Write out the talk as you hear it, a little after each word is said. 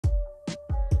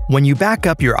When you back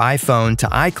up your iPhone to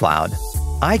iCloud,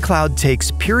 iCloud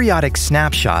takes periodic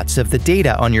snapshots of the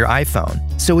data on your iPhone,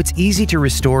 so it's easy to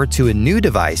restore to a new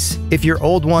device if your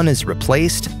old one is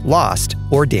replaced, lost,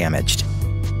 or damaged.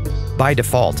 By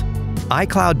default,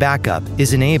 iCloud Backup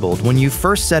is enabled when you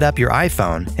first set up your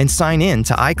iPhone and sign in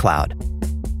to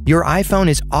iCloud. Your iPhone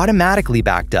is automatically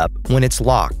backed up when it's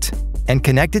locked and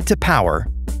connected to power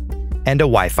and a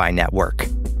Wi-Fi network.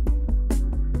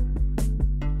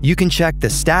 You can check the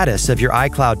status of your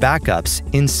iCloud backups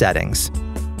in Settings.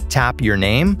 Tap your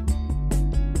name,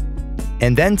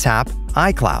 and then tap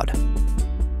iCloud.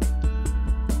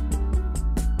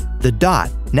 The dot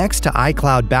next to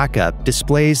iCloud Backup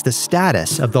displays the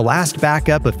status of the last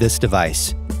backup of this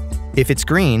device. If it's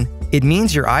green, it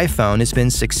means your iPhone has been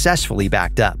successfully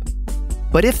backed up.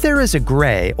 But if there is a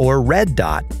gray or red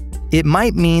dot, it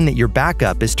might mean that your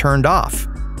backup is turned off,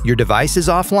 your device is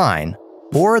offline,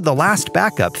 or the last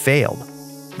backup failed.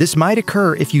 This might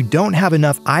occur if you don't have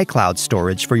enough iCloud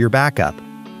storage for your backup.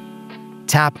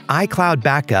 Tap iCloud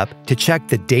Backup to check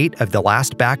the date of the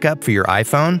last backup for your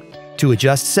iPhone, to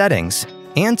adjust settings,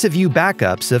 and to view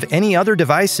backups of any other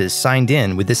devices signed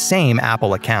in with the same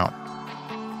Apple account.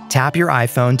 Tap your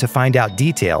iPhone to find out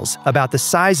details about the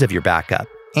size of your backup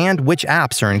and which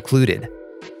apps are included.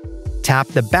 Tap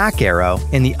the back arrow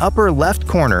in the upper left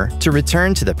corner to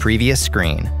return to the previous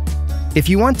screen. If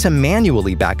you want to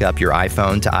manually back up your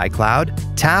iPhone to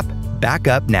iCloud, tap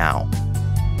Backup Now.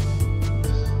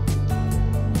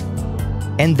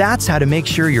 And that's how to make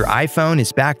sure your iPhone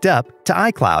is backed up to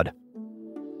iCloud.